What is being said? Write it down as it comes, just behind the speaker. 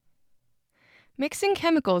Mixing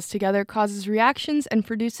chemicals together causes reactions and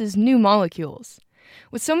produces new molecules.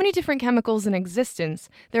 With so many different chemicals in existence,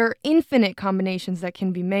 there are infinite combinations that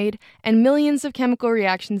can be made and millions of chemical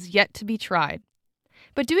reactions yet to be tried.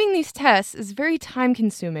 But doing these tests is very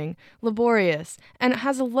time-consuming, laborious, and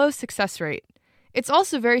has a low success rate. It's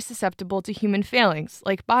also very susceptible to human failings,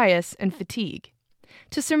 like bias and fatigue.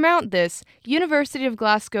 To surmount this, University of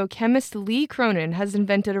Glasgow chemist Lee Cronin has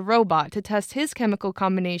invented a robot to test his chemical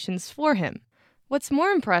combinations for him. What's more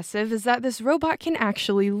impressive is that this robot can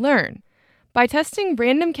actually learn. By testing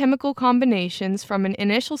random chemical combinations from an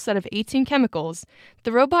initial set of 18 chemicals,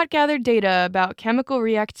 the robot gathered data about chemical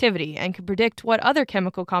reactivity and could predict what other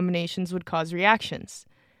chemical combinations would cause reactions.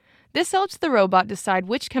 This helps the robot decide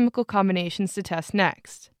which chemical combinations to test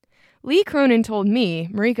next. Lee Cronin told me,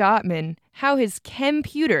 Marika Ottman, how his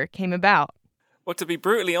Chemputer came about. Well, to be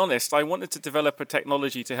brutally honest, I wanted to develop a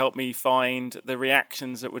technology to help me find the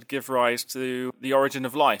reactions that would give rise to the origin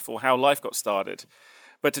of life or how life got started.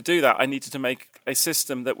 But to do that, I needed to make a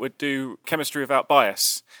system that would do chemistry without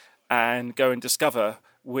bias and go and discover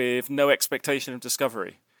with no expectation of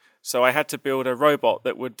discovery. So I had to build a robot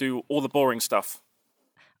that would do all the boring stuff.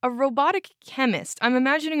 A robotic chemist. I'm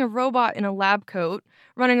imagining a robot in a lab coat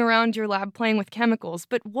running around your lab playing with chemicals.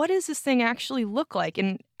 But what does this thing actually look like,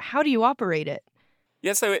 and how do you operate it?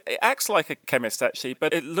 Yeah, so it acts like a chemist, actually,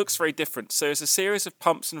 but it looks very different. So it's a series of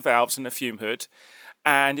pumps and valves and a fume hood,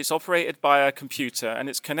 and it's operated by a computer, and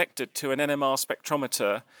it's connected to an NMR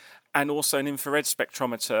spectrometer and also an infrared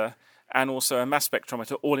spectrometer and also a mass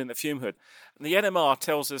spectrometer, all in the fume hood. And the NMR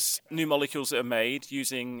tells us new molecules that are made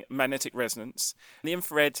using magnetic resonance. The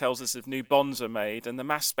infrared tells us if new bonds are made, and the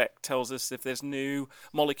mass spec tells us if there's new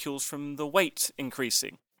molecules from the weight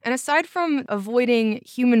increasing. And aside from avoiding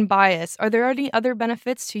human bias, are there any other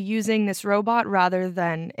benefits to using this robot rather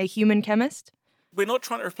than a human chemist? We're not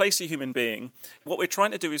trying to replace a human being. What we're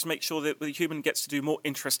trying to do is make sure that the human gets to do more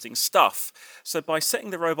interesting stuff. So by setting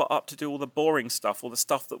the robot up to do all the boring stuff or the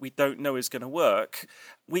stuff that we don't know is going to work,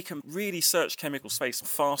 we can really search chemical space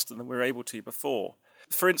faster than we were able to before.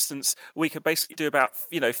 For instance, we could basically do about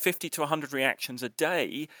 50 to 100 reactions a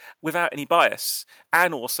day without any bias,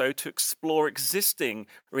 and also to explore existing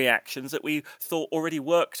reactions that we thought already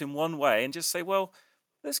worked in one way and just say, well,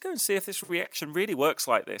 let's go and see if this reaction really works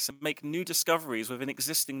like this and make new discoveries within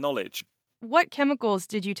existing knowledge. What chemicals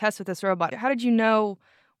did you test with this robot? How did you know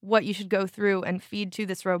what you should go through and feed to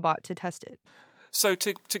this robot to test it? So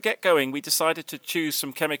to get going, we decided to choose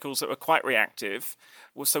some chemicals that were quite reactive.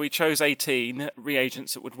 So we chose 18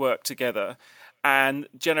 reagents that would work together and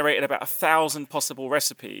generated about 1,000 possible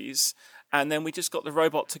recipes. And then we just got the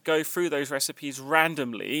robot to go through those recipes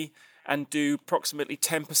randomly and do approximately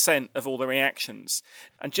 10% of all the reactions.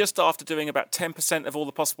 And just after doing about 10% of all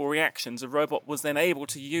the possible reactions, the robot was then able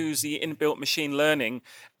to use the inbuilt machine learning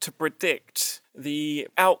to predict the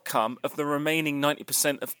outcome of the remaining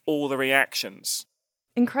 90% of all the reactions.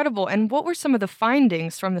 Incredible. And what were some of the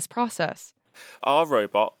findings from this process? Our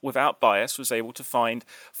robot, without bias, was able to find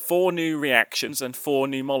 4 new reactions and 4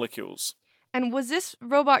 new molecules. And was this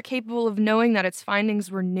robot capable of knowing that its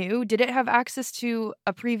findings were new? Did it have access to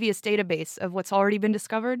a previous database of what's already been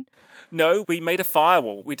discovered? No, we made a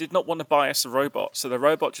firewall. We did not want to bias the robot, so the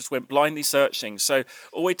robot just went blindly searching. So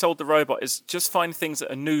all we told the robot is just find things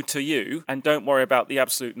that are new to you and don't worry about the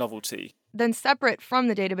absolute novelty. Then separate from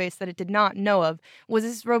the database that it did not know of, was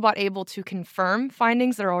this robot able to confirm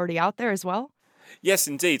findings that are already out there as well? Yes,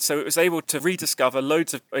 indeed. So it was able to rediscover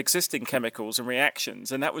loads of existing chemicals and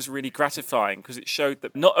reactions, and that was really gratifying because it showed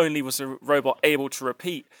that not only was the robot able to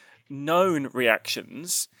repeat known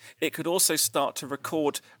reactions, it could also start to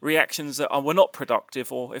record reactions that were not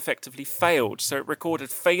productive or effectively failed. So it recorded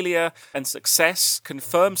failure and success,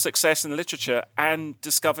 confirmed success in the literature, and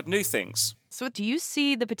discovered new things. So do you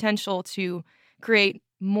see the potential to create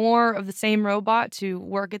more of the same robot to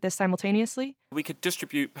work at this simultaneously? We could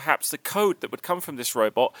distribute perhaps the code that would come from this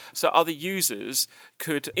robot so other users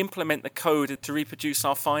could implement the code to reproduce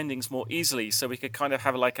our findings more easily. So we could kind of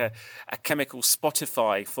have like a chemical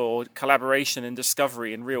Spotify for collaboration and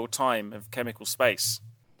discovery in real time of chemical space.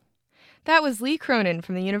 That was Lee Cronin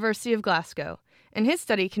from the University of Glasgow, and his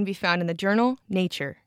study can be found in the journal Nature.